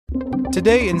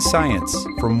Today in Science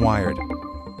from Wired.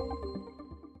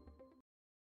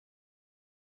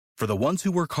 For the ones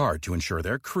who work hard to ensure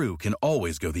their crew can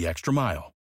always go the extra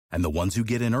mile, and the ones who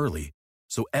get in early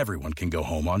so everyone can go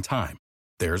home on time,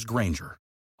 there's Grainger,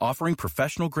 offering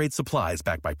professional-grade supplies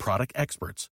backed by product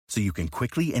experts so you can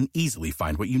quickly and easily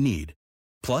find what you need.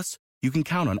 Plus, you can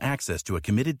count on access to a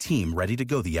committed team ready to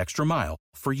go the extra mile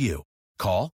for you.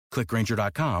 Call, click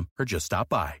Grainger.com, or just stop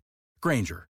by.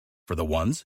 Grainger, for the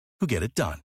ones who get it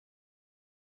done.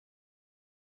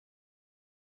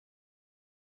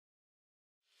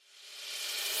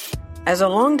 As a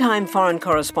longtime foreign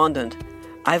correspondent,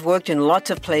 I've worked in lots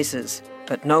of places,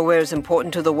 but nowhere as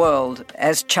important to the world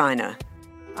as China.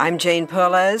 I'm Jane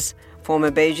Perlez, former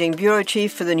Beijing bureau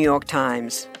chief for the New York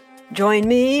Times. Join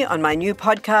me on my new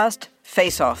podcast,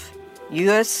 Face Off,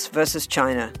 U.S. versus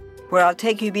China, where I'll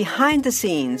take you behind the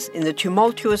scenes in the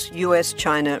tumultuous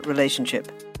U.S.-China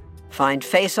relationship. Find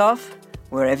Face Off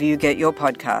wherever you get your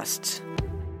podcasts.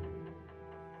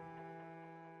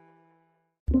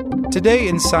 Today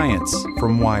in Science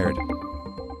from Wired.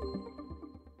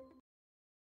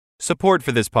 Support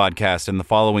for this podcast and the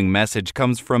following message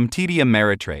comes from TD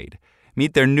Ameritrade.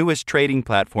 Meet their newest trading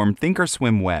platform,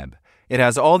 thinkorswim Web. It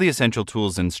has all the essential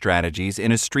tools and strategies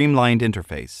in a streamlined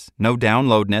interface. No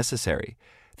download necessary.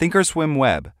 thinkorswim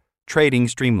Web. Trading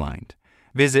streamlined.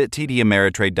 Visit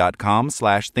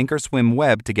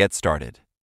tdameritrade.com/thinkorswimweb to get started.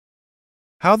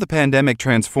 How the pandemic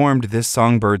transformed this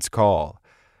Songbird's call.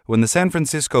 When the San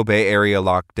Francisco Bay Area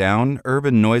locked down,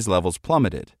 urban noise levels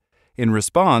plummeted. In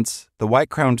response, the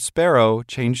white-crowned sparrow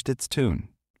changed its tune.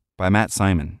 By Matt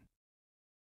Simon.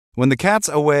 When the cat's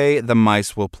away, the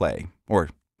mice will play, or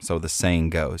so the saying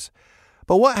goes.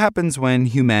 But what happens when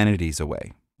humanity's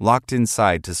away, locked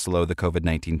inside to slow the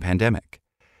COVID-19 pandemic?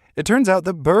 It turns out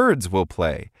that birds will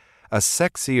play. A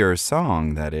sexier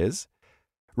song, that is.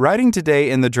 Writing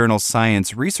today in the journal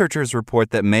Science, researchers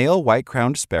report that male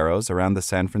white-crowned sparrows around the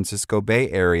San Francisco Bay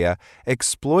Area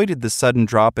exploited the sudden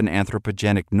drop in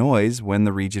anthropogenic noise when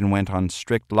the region went on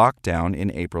strict lockdown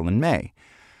in April and May.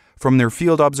 From their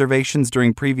field observations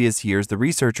during previous years, the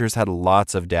researchers had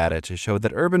lots of data to show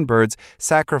that urban birds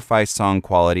sacrifice song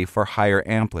quality for higher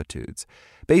amplitudes.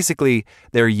 Basically,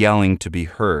 they're yelling to be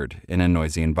heard in a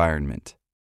noisy environment.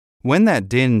 When that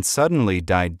din suddenly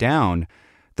died down,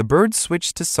 the birds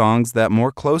switched to songs that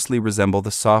more closely resemble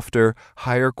the softer,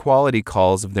 higher-quality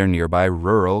calls of their nearby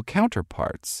rural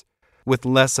counterparts. With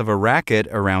less of a racket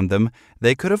around them,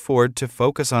 they could afford to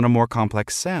focus on a more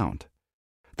complex sound.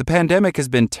 The pandemic has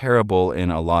been terrible in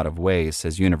a lot of ways,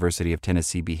 says University of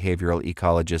Tennessee behavioral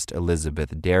ecologist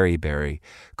Elizabeth Derryberry,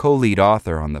 co-lead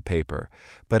author on the paper.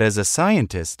 But as a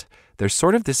scientist, there's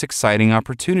sort of this exciting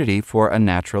opportunity for a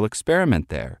natural experiment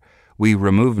there. We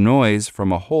remove noise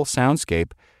from a whole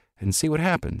soundscape and see what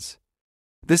happens.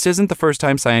 This isn't the first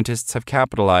time scientists have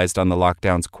capitalized on the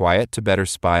lockdown's quiet to better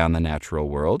spy on the natural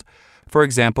world. For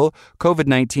example,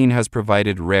 COVID-19 has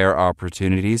provided rare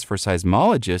opportunities for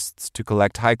seismologists to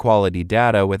collect high-quality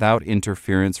data without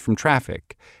interference from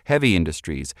traffic, heavy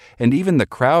industries, and even the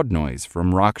crowd noise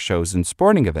from rock shows and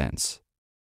sporting events.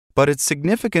 But it's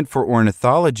significant for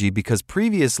ornithology because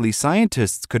previously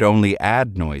scientists could only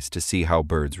add noise to see how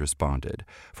birds responded,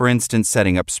 for instance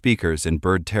setting up speakers in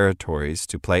bird territories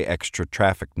to play extra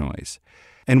traffic noise.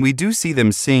 And we do see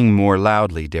them sing more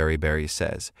loudly, Derryberry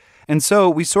says. And so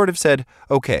we sort of said,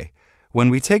 okay, when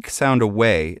we take sound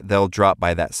away, they'll drop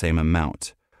by that same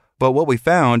amount. But what we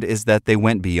found is that they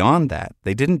went beyond that.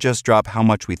 They didn't just drop how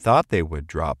much we thought they would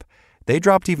drop. They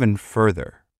dropped even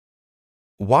further.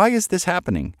 Why is this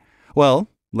happening? Well,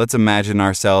 let's imagine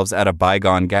ourselves at a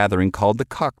bygone gathering called the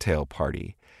cocktail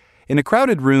party. In a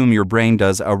crowded room, your brain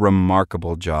does a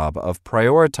remarkable job of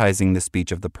prioritizing the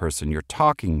speech of the person you're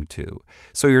talking to,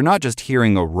 so you're not just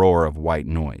hearing a roar of white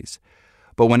noise.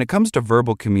 But when it comes to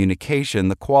verbal communication,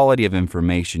 the quality of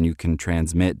information you can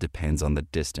transmit depends on the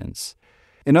distance.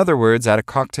 In other words, at a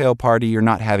cocktail party, you're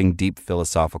not having deep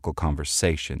philosophical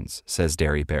conversations, says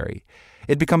Derryberry.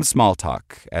 It becomes small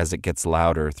talk as it gets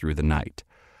louder through the night.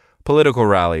 Political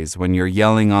rallies, when you're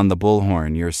yelling on the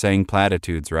bullhorn, you're saying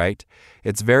platitudes, right?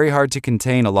 It's very hard to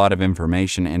contain a lot of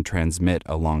information and transmit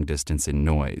a long distance in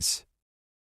noise.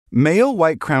 Male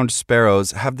white-crowned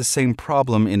sparrows have the same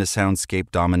problem in a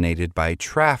soundscape dominated by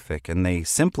traffic, and they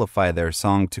simplify their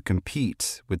song to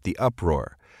compete with the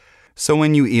uproar. So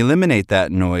when you eliminate that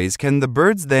noise, can the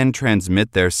birds then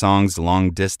transmit their songs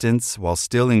long distance while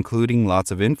still including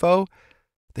lots of info?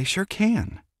 They sure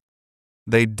can.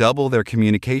 They double their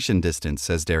communication distance,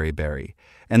 says Derryberry.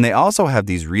 And they also have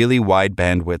these really wide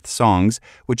bandwidth songs,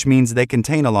 which means they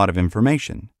contain a lot of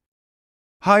information.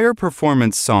 Higher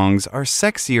performance songs are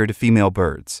sexier to female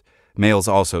birds. Males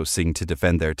also sing to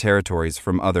defend their territories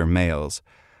from other males.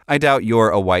 I doubt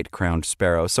you're a white-crowned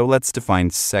sparrow, so let's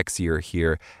define sexier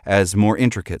here as more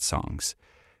intricate songs.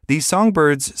 These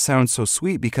songbirds sound so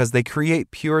sweet because they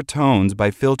create pure tones by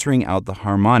filtering out the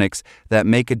harmonics that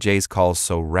make a jay's call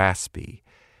so raspy.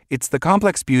 It's the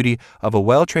complex beauty of a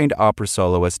well-trained opera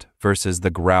soloist versus the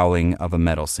growling of a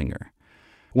metal singer.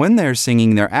 When they're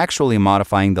singing, they're actually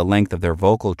modifying the length of their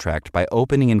vocal tract by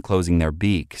opening and closing their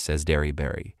beak, says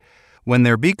Derryberry. When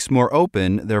their beak's more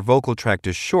open, their vocal tract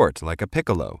is short, like a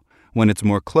piccolo. When it's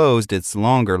more closed, it's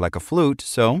longer, like a flute,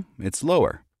 so it's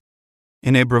lower.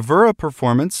 In a bravura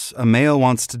performance, a male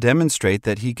wants to demonstrate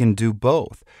that he can do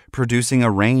both, producing a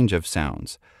range of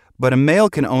sounds. But a male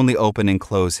can only open and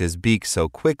close his beak so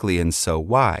quickly and so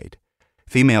wide.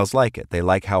 Females like it. They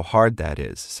like how hard that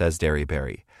is, says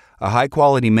Derryberry. A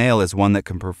high-quality male is one that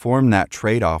can perform that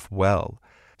trade-off well.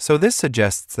 So this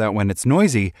suggests that when it's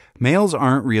noisy, males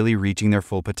aren't really reaching their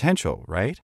full potential,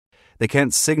 right? They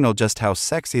can't signal just how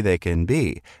sexy they can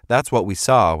be. That's what we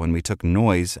saw when we took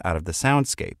noise out of the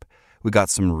soundscape. We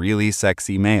got some really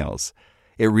sexy males.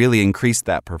 It really increased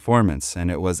that performance,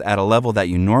 and it was at a level that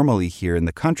you normally hear in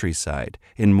the countryside,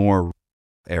 in more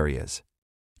areas.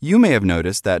 You may have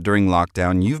noticed that during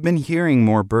lockdown, you've been hearing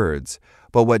more birds.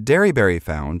 But what Derryberry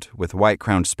found, with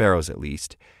white-crowned sparrows at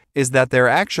least, is that they're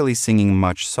actually singing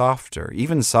much softer,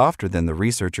 even softer than the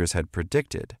researchers had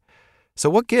predicted. So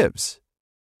what gives?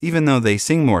 Even though they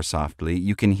sing more softly,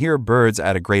 you can hear birds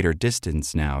at a greater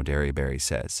distance now, Derryberry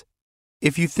says.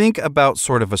 If you think about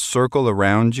sort of a circle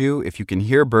around you, if you can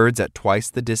hear birds at twice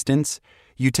the distance,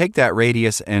 you take that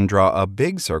radius and draw a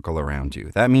big circle around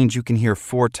you. That means you can hear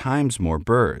 4 times more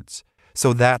birds.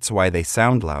 So that's why they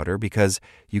sound louder, because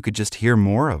you could just hear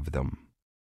more of them.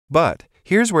 But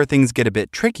here's where things get a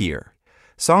bit trickier.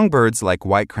 Songbirds like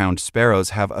white-crowned sparrows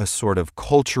have a sort of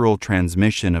cultural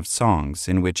transmission of songs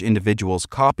in which individuals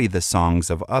copy the songs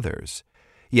of others.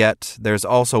 Yet, there's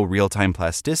also real-time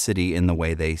plasticity in the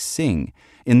way they sing.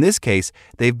 In this case,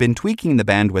 they've been tweaking the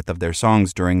bandwidth of their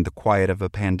songs during the quiet of a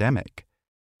pandemic.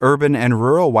 Urban and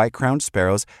rural white-crowned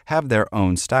sparrows have their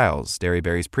own styles.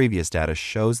 Derryberry's previous data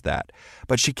shows that.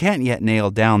 But she can't yet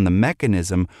nail down the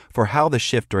mechanism for how the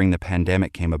shift during the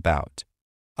pandemic came about.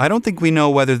 I don't think we know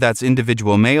whether that's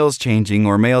individual males changing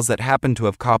or males that happen to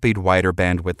have copied wider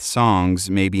bandwidth songs,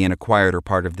 maybe in a quieter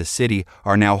part of the city,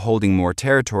 are now holding more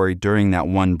territory during that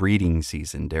one breeding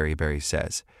season, Derryberry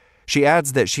says. She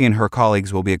adds that she and her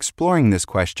colleagues will be exploring this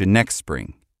question next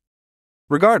spring.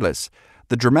 Regardless,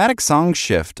 the dramatic song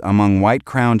shift among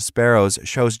white-crowned sparrows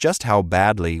shows just how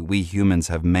badly we humans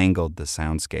have mangled the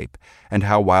soundscape and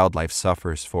how wildlife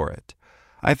suffers for it.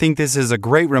 I think this is a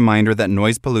great reminder that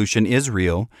noise pollution is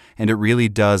real and it really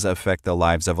does affect the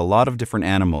lives of a lot of different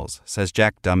animals, says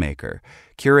Jack Dumaker,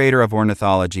 curator of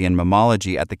ornithology and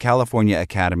mammalogy at the California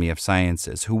Academy of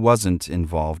Sciences, who wasn't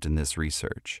involved in this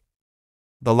research.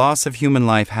 The loss of human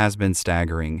life has been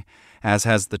staggering, as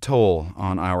has the toll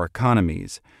on our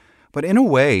economies. But in a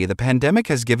way, the pandemic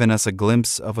has given us a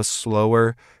glimpse of a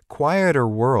slower, quieter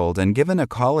world and given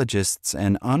ecologists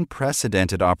an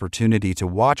unprecedented opportunity to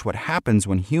watch what happens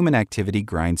when human activity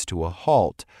grinds to a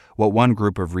halt, what one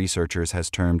group of researchers has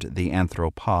termed the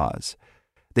anthropause.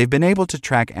 They've been able to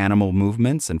track animal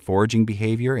movements and foraging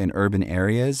behavior in urban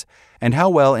areas and how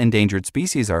well endangered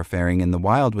species are faring in the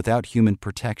wild without human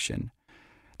protection.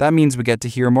 That means we get to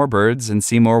hear more birds and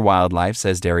see more wildlife,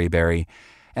 says Derryberry.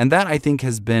 And that, I think,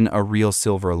 has been a real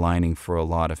silver lining for a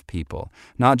lot of people,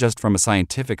 not just from a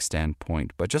scientific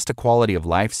standpoint, but just a quality of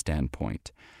life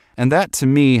standpoint. And that, to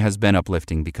me, has been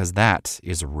uplifting because that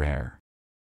is rare.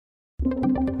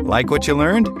 Like what you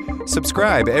learned?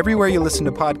 Subscribe everywhere you listen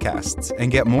to podcasts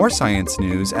and get more science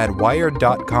news at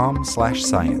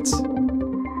wired.com/science.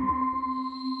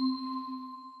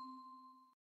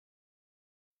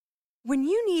 When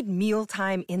you need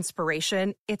mealtime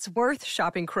inspiration, it's worth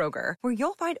shopping Kroger, where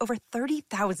you'll find over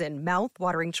 30,000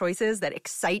 mouth-watering choices that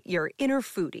excite your inner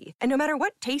foodie. And no matter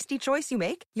what tasty choice you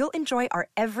make, you'll enjoy our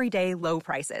everyday low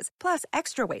prices, plus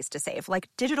extra ways to save, like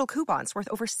digital coupons worth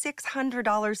over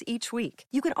 $600 each week.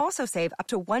 You can also save up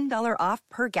to $1 off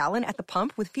per gallon at the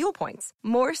pump with fuel points.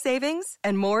 More savings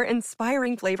and more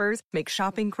inspiring flavors make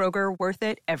shopping Kroger worth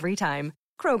it every time.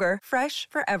 Kroger, fresh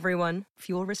for everyone.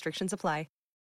 Fuel restrictions apply.